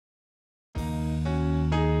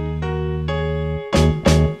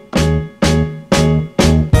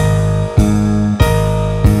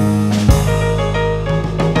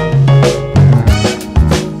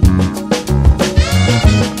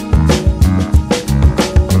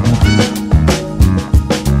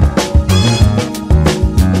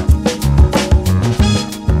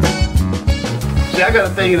I got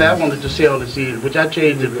a thing that I wanted to say on the CD, which I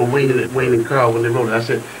changed it for Wayne and Carl when they wrote it. I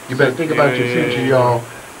said, you better think about your future, y'all,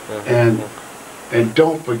 and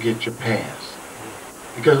don't forget your past.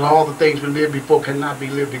 Because all the things we lived before cannot be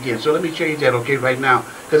lived again. So let me change that, okay, right now.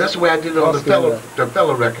 Because that's the way I did it on the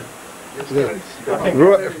fellow record. I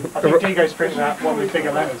think Digo's printing out one with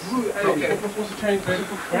bigger letters. Okay.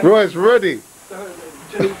 Roy's ready.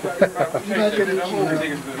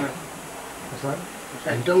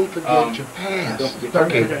 And don't forget your past.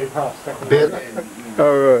 Okay.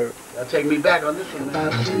 All right. That'll take me back on this one.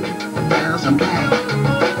 About 2,000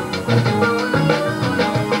 pounds.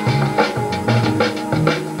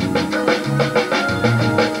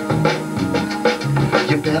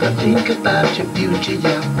 You better think about your future,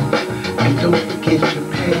 yeah, and don't forget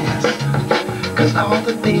your past. Cause all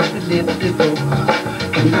the things we lived before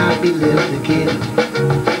cannot be lived again.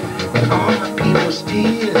 And all my people's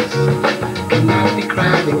tears cannot be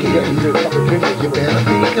cried again. You better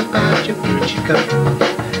think about your future, girl,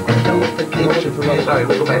 and don't forget your past. Sorry,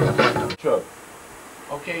 we'll go back to front. Sure.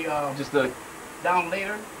 Okay, Just the down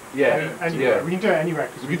later. yeah. Anywhere. We can do it anywhere.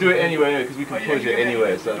 We can do it anyway because we compose it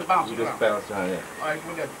anyway, so we just bounce around it. All right,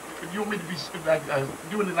 we got. You want me to be like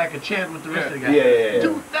doing it like a chant with the rest of the guys? Yeah.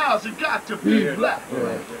 2,000 got to be black.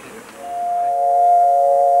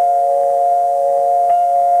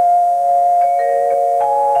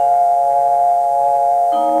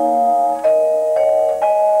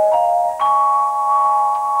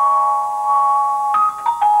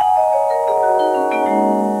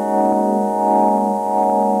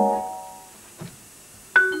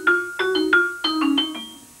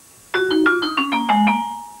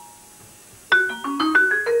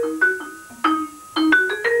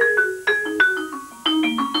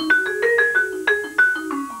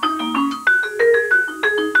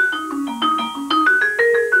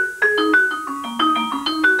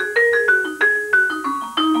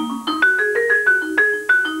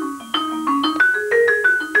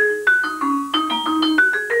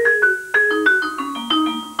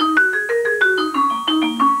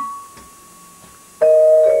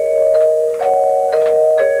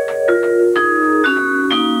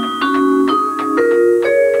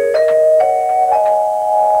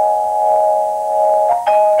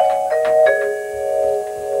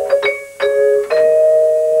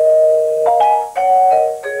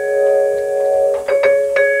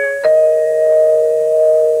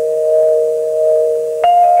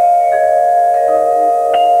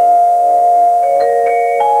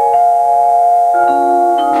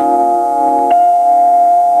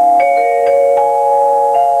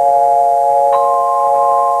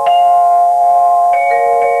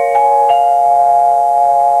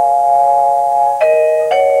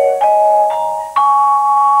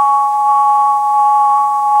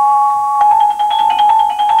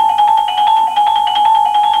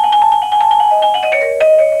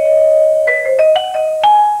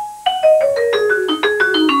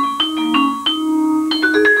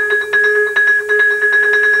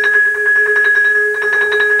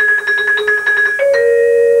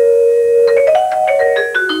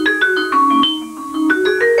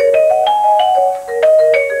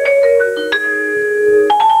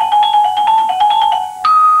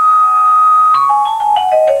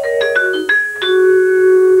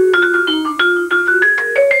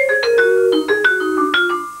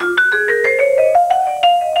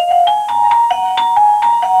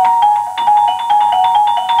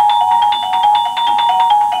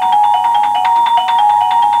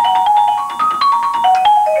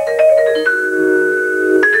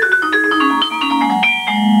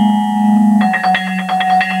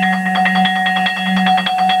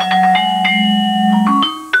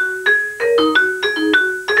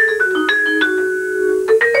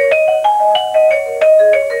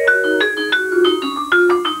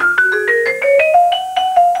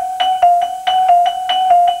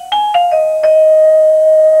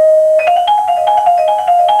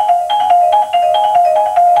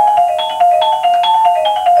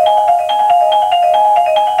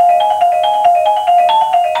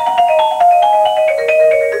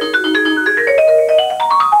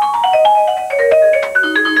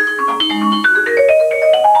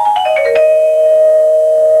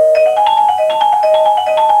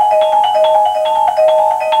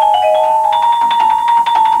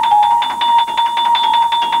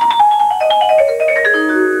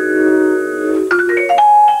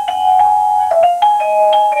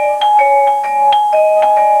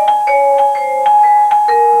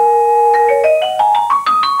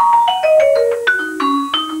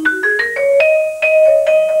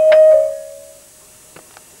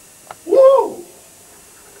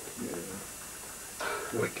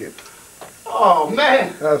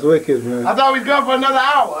 That's wicked, man. I thought we was going for another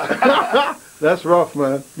hour. That's rough,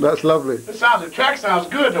 man. That's lovely. The track sounds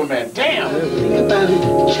good though, man. Damn. Think about it,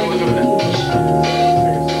 change. Think about it,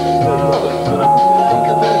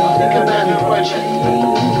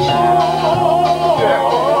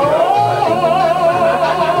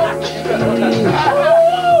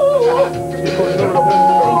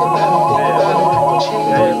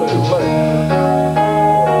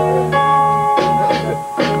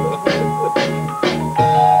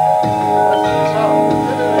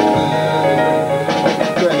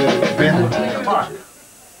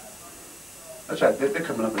 That's right, they're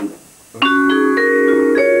coming up in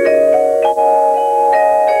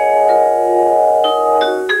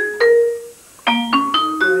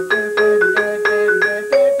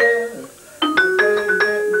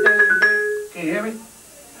Can you hear me?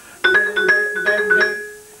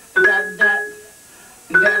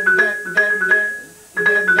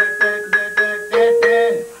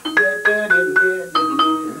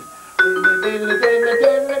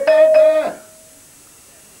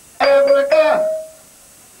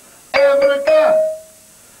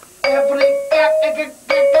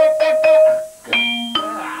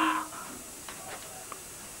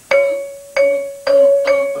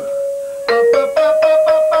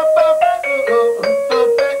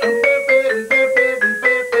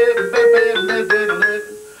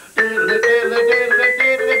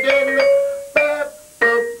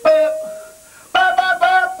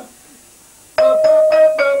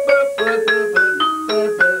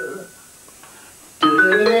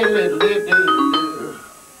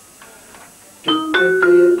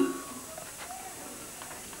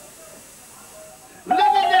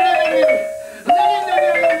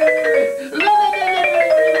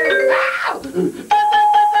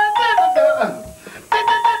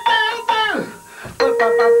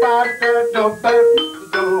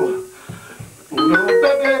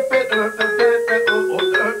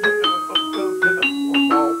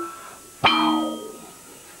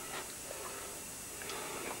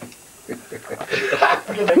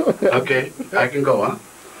 Okay, I can go, huh?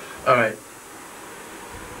 All right.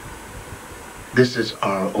 This is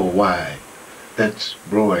R-O-Y. That's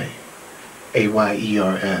Roy.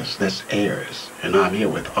 A-Y-E-R-S. That's Ayers. And I'm here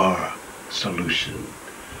with R Solution.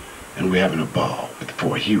 And we're having a ball with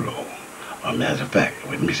 4 Hero. As a fact,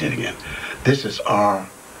 let me say it again. This is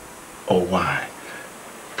R-O-Y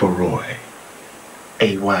for Roy.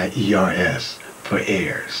 A-Y-E-R-S for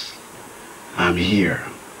Ayers. I'm here.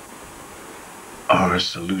 Our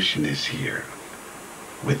solution is here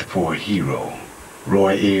with 4 Hero.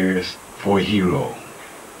 Roy Ayers, 4 Hero.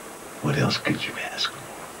 What else could you ask for?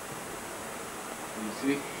 You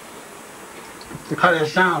see? How does that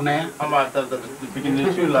sound, man? I'm at the beginning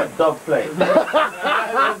of the tune like dub play. the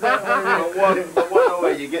one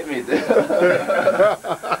away, you get me there.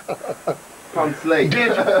 Comes late. You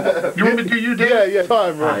want me to do you, Dez? Yeah,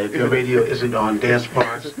 time, right? If your radio isn't on Dez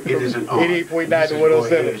Parkes, it isn't on. 88.9 to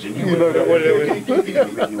 107. You know what it was. Your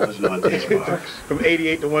radio wasn't on Dez Parkes. From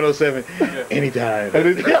 88 to 107, anytime.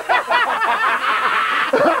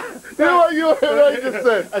 You know what you just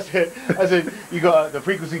said? I said, you got the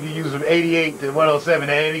frequency you use from 88 to 107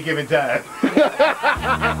 at any given time.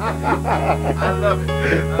 I love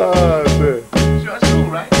it. Oh, man. Sure, it's cool,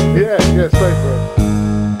 right? Yeah, straight, bro.